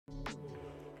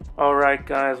Alright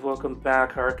guys, welcome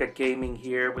back. Haruka Gaming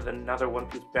here with another One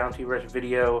Piece Bounty Rush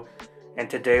video. And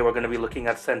today we're going to be looking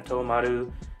at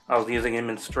Sentomaru. I was using him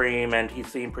in stream and he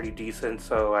seemed pretty decent,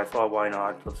 so I thought why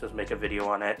not, let's just make a video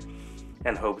on it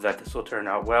and hope that this will turn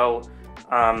out well.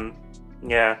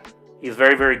 Yeah, he's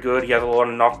very good. He has a lot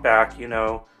of knockback, you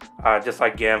know, just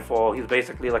like Gamfall. He's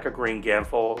basically like a green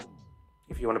Gamfall,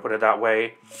 if you want to put it that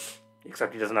way.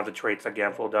 Except he doesn't have the traits that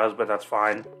Gamfall does, but that's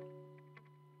fine.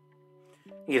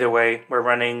 Either way, we're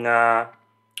running, the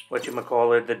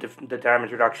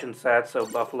damage reduction set, so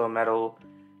Buffalo Metal,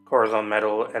 Corazon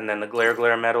Metal, and then the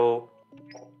Glare Metal.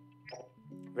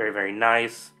 Very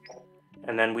nice.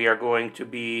 And then we are going to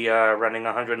be running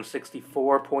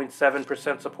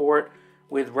 164.7% support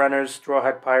with runners, Straw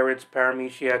Hat Pirates,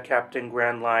 Paramecia, Captain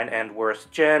Grand Line, and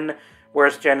Worst Gen.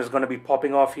 Worst Gen is going to be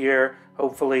popping off here,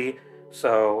 hopefully.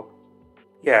 So,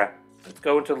 yeah, let's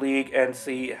go into League and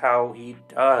see how he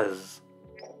does.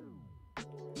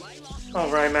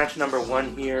 Alright, match number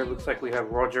 1 here. Looks like we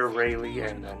have Roger, Rayleigh,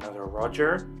 and another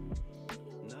Roger.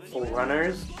 Full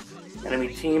runners.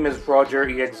 Enemy team is Roger,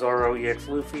 EX Zoro, EX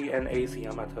Luffy, and Ace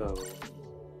Yamato.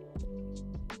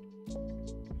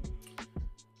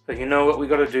 So you know what we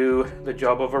gotta do. The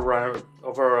job of a runner,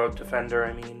 over a defender,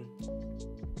 I mean.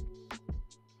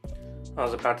 I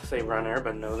was about to say runner,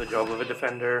 but no, the job of a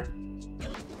defender.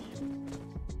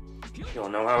 You'll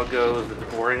know how it goes. It's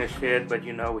boring as shit, but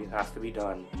you know it has to be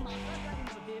done.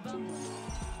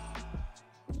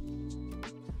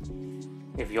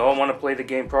 If y'all want to play the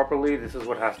game properly, this is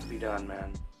what has to be done,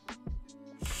 man.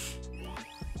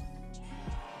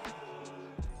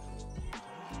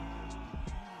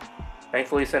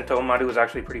 Thankfully, Sentomaru is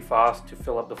actually pretty fast to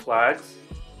fill up the flags.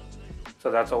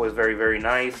 So that's always very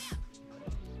nice.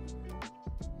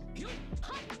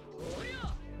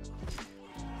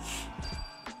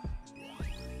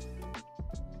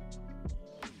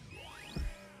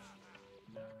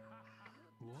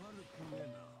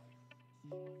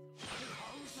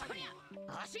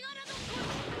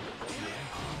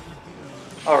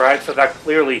 Alright, so that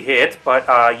clearly hit,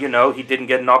 but, you know, he didn't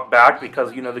get knocked back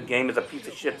because, you know, the game is a piece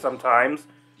of shit sometimes.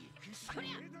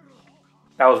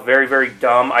 That was very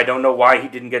dumb. I don't know why he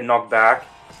didn't get knocked back.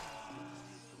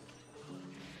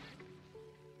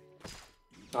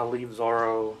 I'll leave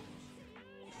Zoro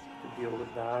to deal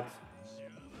with that.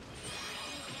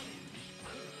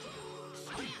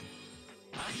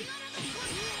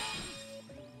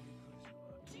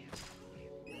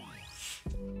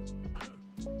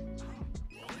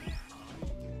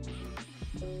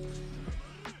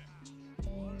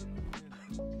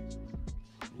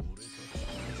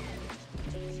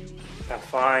 That's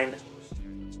fine.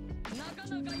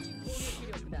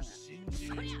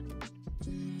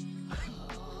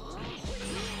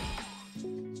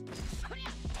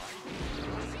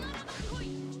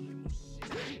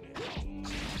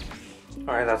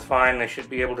 Alright, that's fine. They should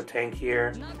be able to tank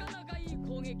here.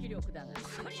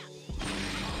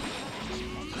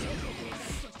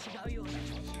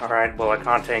 Alright, well I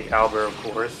can't tank Albert, of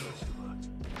course.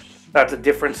 That's a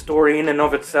different story in and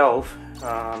of itself.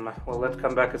 Well, let's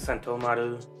come back to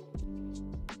Sentomaru.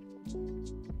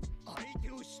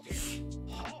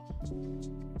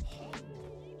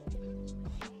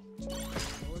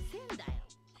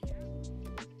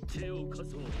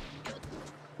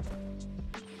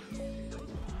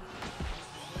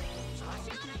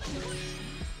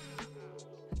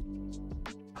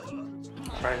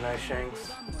 Alright, nice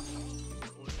Shanks.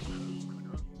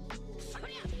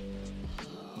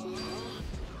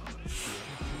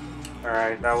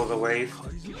 Alright, that was a waste.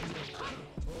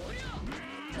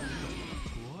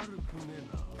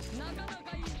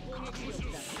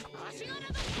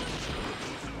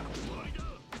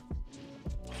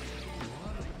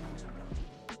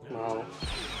 No.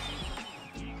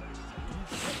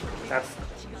 That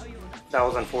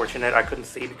was unfortunate. I couldn't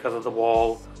see because of the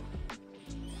wall.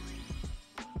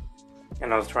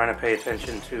 And I was trying to pay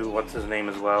attention to what's his name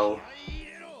as well.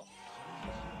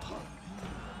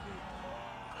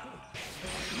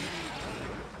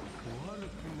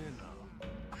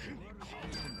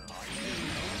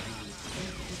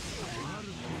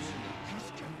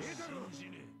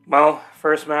 Well,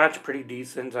 first match, pretty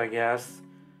decent, I guess.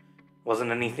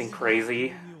 Wasn't anything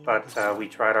crazy, but we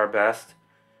tried our best.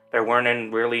 There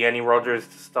weren't really any Rogers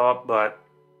to stop, but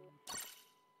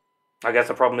I guess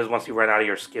the problem is once you run out of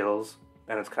your skills,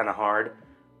 then it's kind of hard.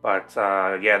 But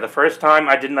yeah, the first time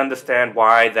I didn't understand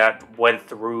why that went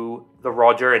through the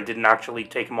Roger and didn't actually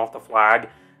take him off the flag.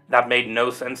 That made no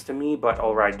sense to me, but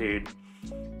alright, dude.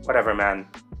 Whatever, man.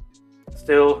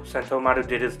 Still, Sentomaru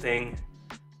did his thing.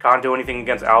 Can't do anything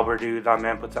against Albert, dude. That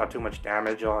man puts out too much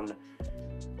damage on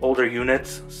older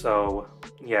units, so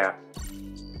yeah.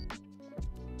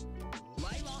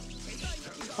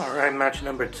 Alright, match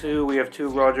number 2. We have 2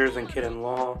 Rogers and Kid and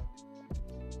Law.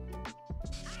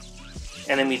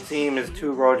 Enemy team is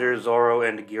 2 Rogers, Zoro,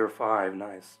 and Gear 5.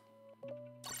 Nice.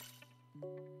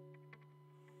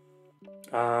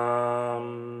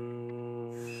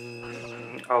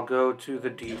 I'll go to the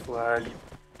D flag.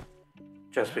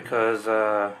 Just because,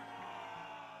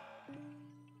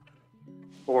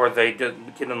 or they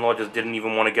did, Kid and Law just didn't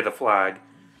even want to get a flag.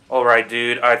 Alright,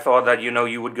 dude, I thought that, you know,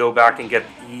 you would go back and get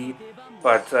E,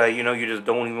 but, you know, you just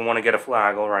don't even want to get a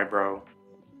flag. Alright, bro.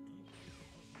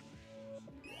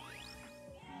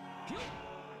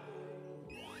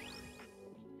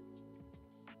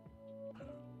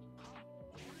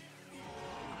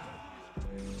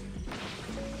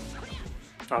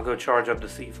 I'll go charge up the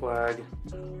C flag.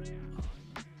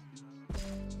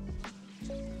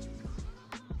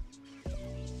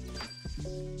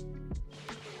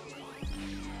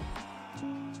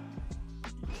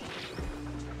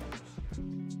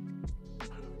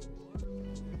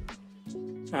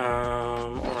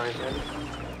 Alright then.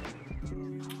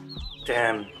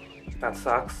 Damn, that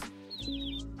sucks.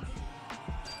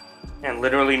 And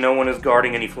literally no one is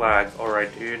guarding any flags.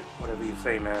 Alright, dude. Whatever you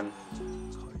say, man.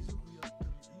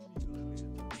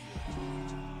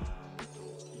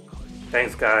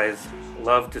 Thanks, guys.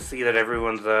 Love to see that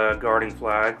everyone's guarding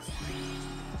flags.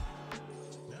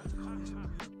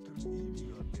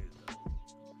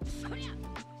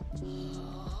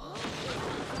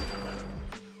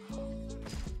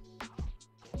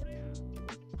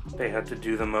 They had to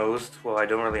do the most. Well, I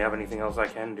don't really have anything else I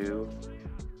can do.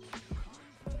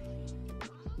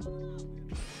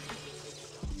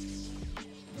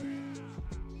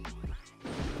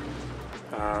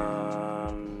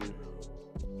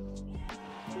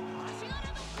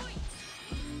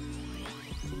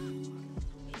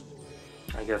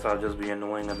 I guess I'll just be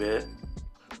annoying a bit.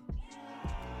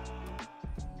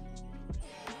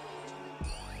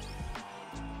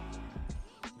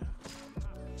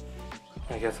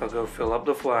 I guess I'll go fill up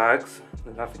the flags.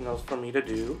 There's nothing else for me to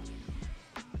do.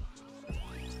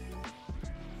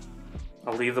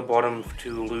 I'll leave the bottom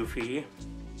to Luffy.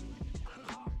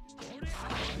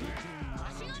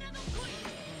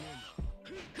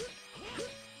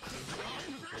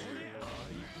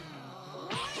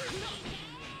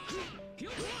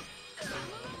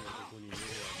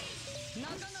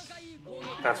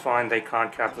 That's fine, they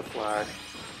can't cap the flag.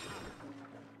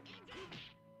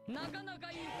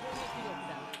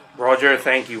 Roger,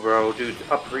 thank you, bro. Dude,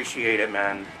 appreciate it,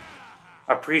 man.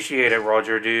 Appreciate it,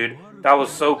 Roger, dude. That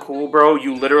was so cool, bro.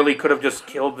 You literally could have just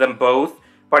killed them both,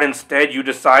 but instead you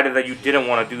decided that you didn't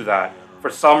want to do that.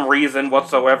 For some reason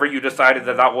whatsoever, you decided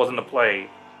that that wasn't the play.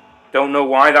 Don't know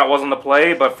why that wasn't the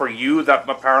play, but for you, that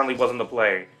apparently wasn't the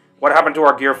play. What happened to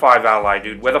our Gear 5 ally,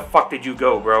 dude? Where the fuck did you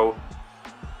go, bro?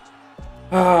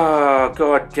 Ah,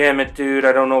 god damn it, dude.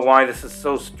 I don't know why this is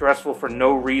so stressful for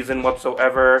no reason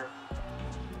whatsoever.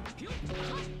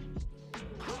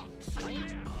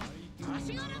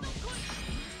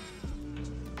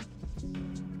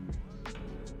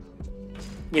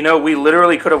 You know, we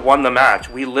literally could have won the match.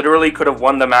 We literally could have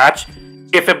won the match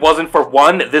if it wasn't for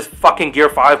one, this fucking Gear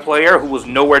 5 player who was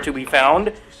nowhere to be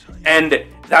found, and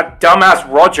that dumbass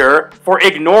Roger for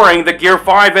ignoring the Gear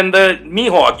 5 and the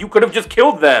Mihawk. You could have just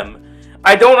killed them.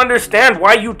 I don't understand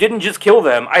why you didn't just kill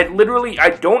them. I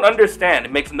don't understand.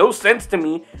 It makes no sense to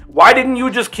me. Why didn't you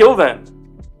just kill them?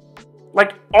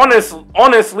 Like,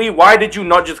 honestly, why did you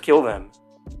not just kill them?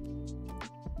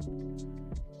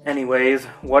 Anyways,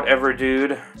 whatever,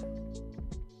 dude.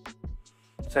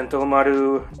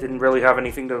 Sentomaru didn't really have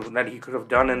anything that he could have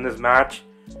done in this match,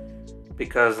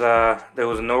 because there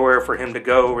was nowhere for him to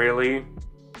go, really.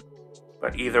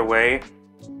 But either way,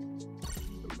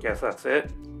 guess that's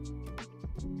it.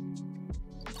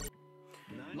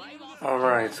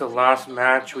 Alright, so last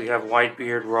match we have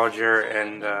Whitebeard, Roger,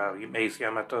 and Ace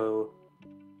Yamato.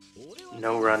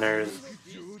 No runners.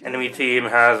 Enemy team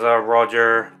has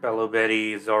Roger, Bello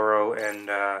Betty, Zoro, and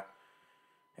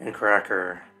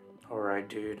Cracker. Alright,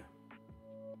 dude.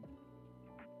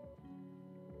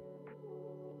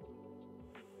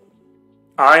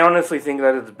 I honestly think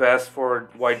that it's best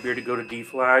for Whitebeard to go to D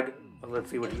flag, but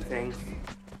let's see what he thinks.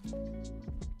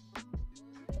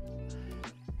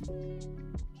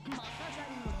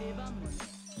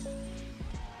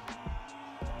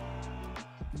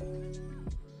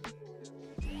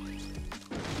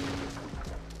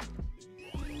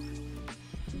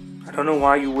 I don't know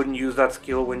why you wouldn't use that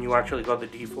skill when you actually got the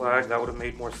D flag. That would have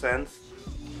made more sense.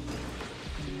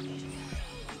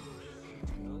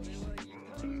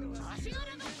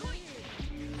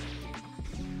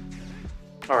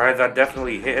 Alright, that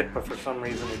definitely hit, but for some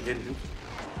reason it didn't.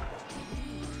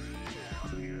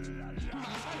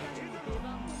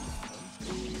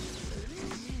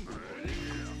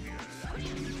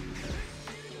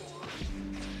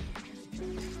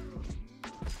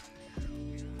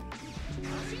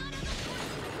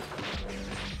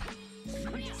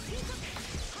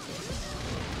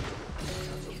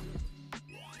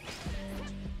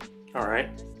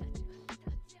 Alright.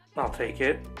 I'll take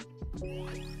it.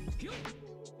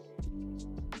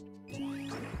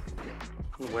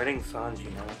 Wedding Sanji,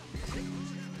 huh?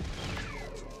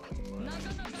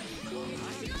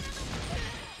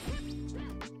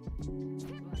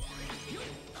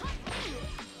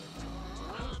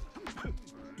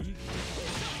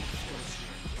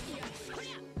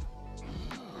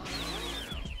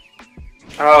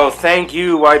 Oh, thank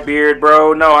you, Whitebeard,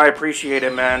 bro. No, I appreciate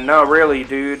it, man. No, really,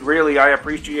 dude. Really, I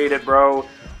appreciate it, bro.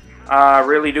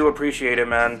 Really do appreciate it,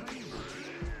 man.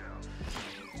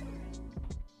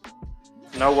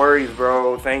 No worries,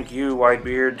 bro. Thank you,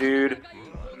 Whitebeard, dude.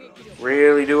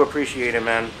 Really do appreciate it,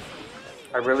 man.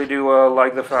 I really do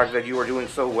like the fact that you are doing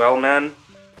so well, man.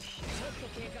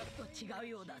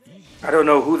 I don't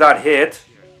know who that hit.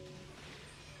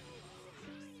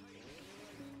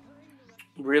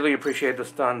 Really appreciate the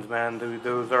stuns, man. Dude,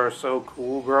 those are so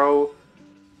cool, bro.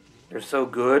 They're so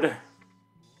good.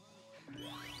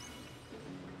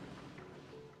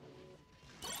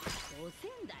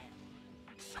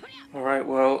 Alright,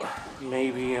 well,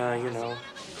 maybe, you know.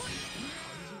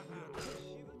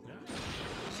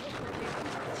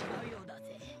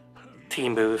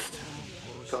 Team boost.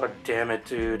 God damn it,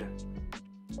 dude.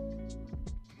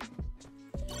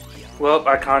 Well,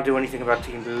 I can't do anything about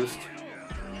team boost.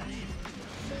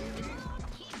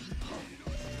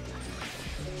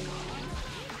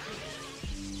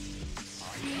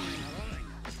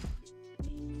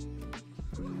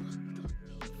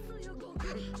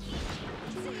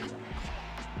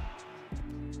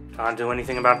 Can't do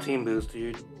anything about team boost,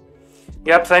 dude.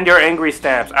 Yep, send your angry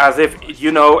stamps. As if,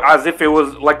 you know, as if it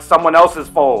was like someone else's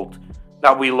fault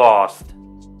that we lost.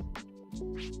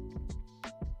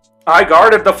 I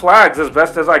guarded the flags as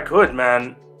best as I could,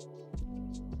 man.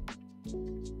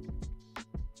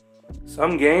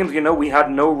 Some games, you know, we had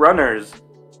no runners.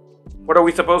 What are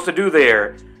we supposed to do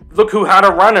there? Look who had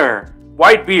a runner.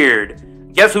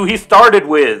 Whitebeard. Guess who he started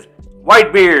with?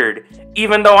 Whitebeard.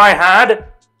 Even though I had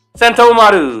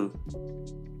Sentomaru.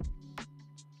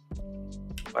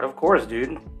 But of course,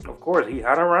 dude. Of course, he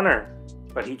had a runner.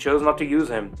 But he chose not to use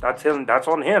him. That's him. That's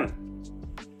on him.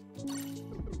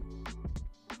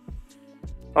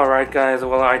 Alright, guys.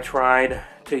 Well, I tried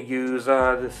to use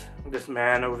this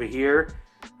man over here.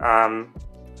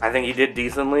 I think he did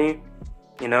decently.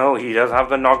 You know, he does have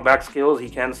the knockback skills. He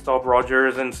can stop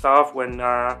Rogers and stuff when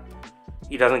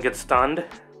he doesn't get stunned.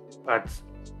 But,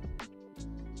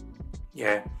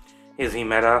 yeah. Is he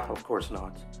meta? Of course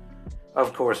not.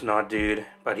 Of course not, dude.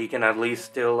 But he can at least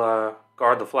still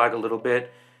guard the flag a little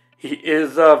bit. He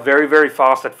is very, very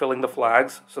fast at filling the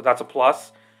flags, so that's a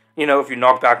plus. You know, if you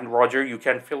knock back Roger, you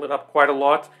can fill it up quite a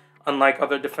lot. Unlike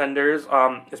other defenders,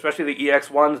 especially the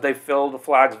EX ones, they fill the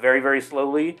flags very, very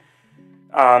slowly.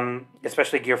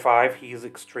 Especially Gear 5, he's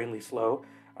extremely slow.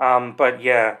 But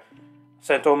yeah,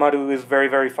 Sentomaru is very,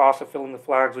 very fast at filling the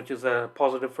flags, which is a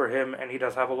positive for him, and he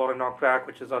does have a lot of knockback,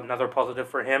 which is another positive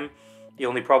for him. The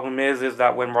only problem is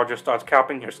that when Roger starts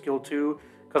capping your skill 2,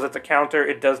 because it's a counter,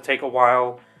 it does take a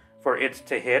while for it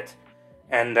to hit,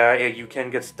 and you can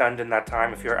get stunned in that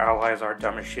time if your allies are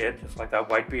dumb as shit, just like that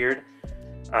Whitebeard.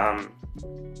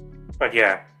 But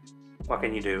yeah, what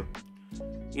can you do?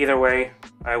 Either way,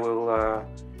 I will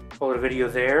call the video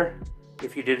there.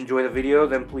 If you did enjoy the video,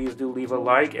 then please do leave a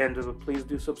like, and please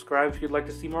do subscribe if you'd like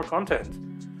to see more content.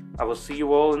 I will see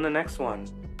you all in the next one.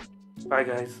 Bye,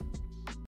 guys.